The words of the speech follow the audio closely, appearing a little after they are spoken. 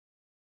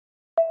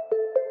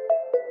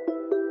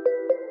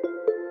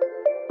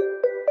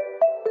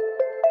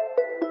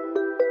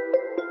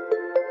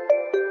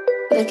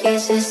the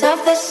kisses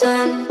of the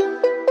sun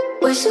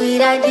were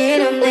sweet, I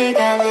didn't blink,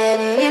 I let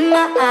it in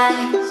my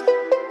eyes.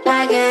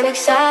 Like an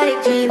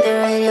exotic dream, the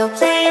radio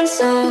playing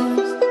songs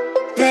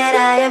that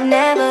I have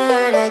never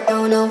heard, I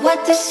don't know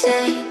what to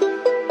say.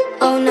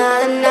 Oh,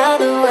 not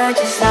another word,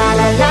 just la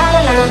la la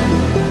la la.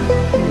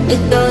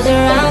 It goes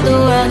around the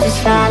world,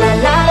 just la la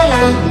la la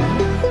la.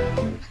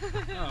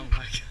 Oh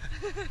my God.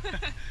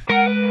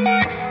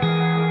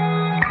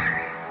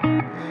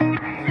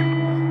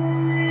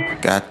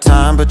 Got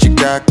time, but you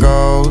got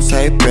goals.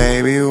 Hey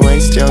baby,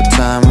 waste your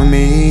time with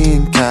me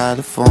in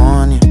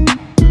California.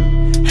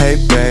 Hey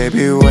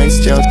baby,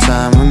 waste your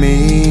time with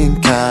me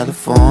in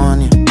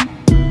California.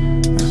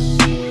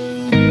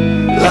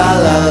 La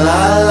la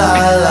la la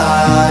la,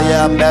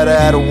 yeah, I'm better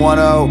at a 1-0.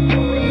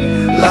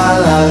 La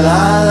la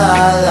la la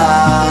la,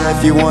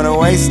 if you wanna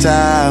waste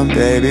time,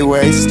 baby,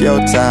 waste your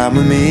time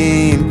with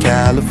me in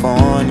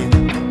California.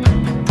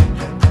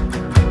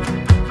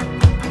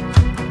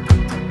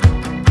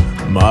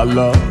 My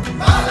love,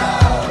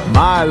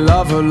 my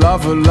lover,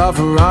 lover,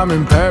 lover, I'm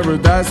in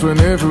paradise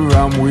whenever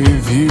I'm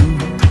with you.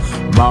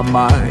 My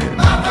mind,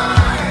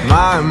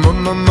 my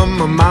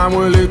mind,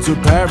 well, it's a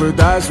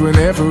paradise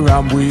whenever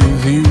I'm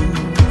with you.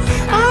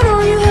 I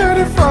know you heard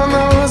it from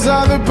those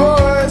other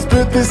boys,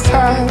 but this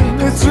time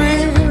it's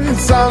real,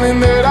 it's something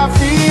that I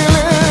feel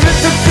it.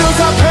 If it feels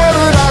like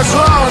paradise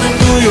running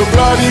through your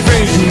bloody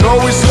veins, you know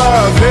it's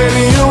love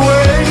heading your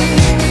way.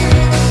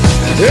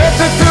 If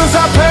it feels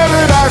like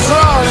paradise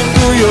running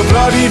through your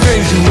bloody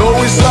veins, you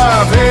know it's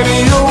love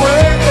heading your way.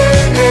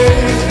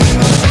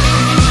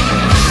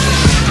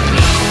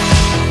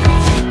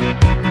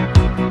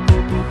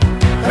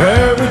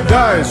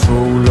 Paradise,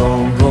 roll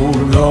on,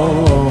 roll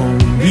on.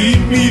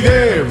 Meet me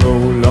there,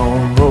 roll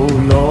on,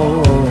 roll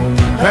on.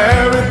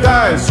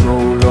 Paradise,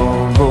 roll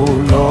on,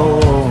 roll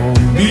on.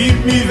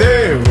 Meet me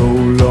there,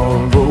 roll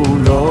on,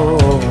 roll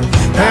on.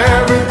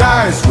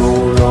 Paradise,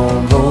 roll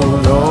on,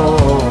 roll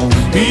on.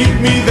 Meet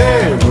me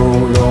there,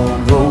 roll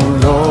on,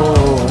 roll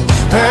on.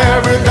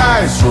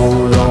 Paradise,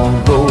 roll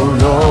on,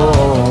 roll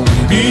on.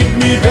 Meet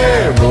me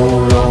there,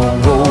 roll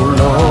on,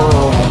 roll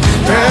on.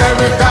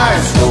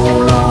 Paradise,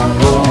 roll on,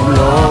 roll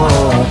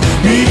on.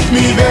 Meet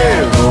me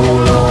there,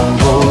 roll on,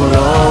 roll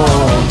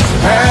on.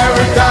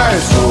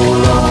 Paradise,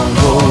 roll on,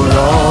 roll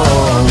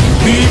on.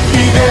 Meet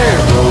me there,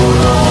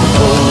 roll on,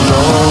 roll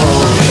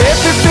on. If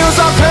it feels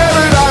like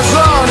paradise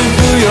running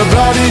through your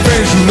bloody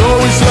veins, you know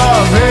it's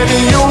love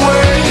heading your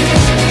way.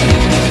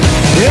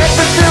 If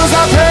it feels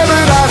like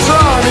paradise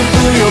running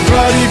through your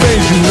bloody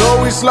veins, you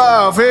know it's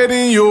love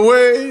heading your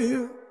way.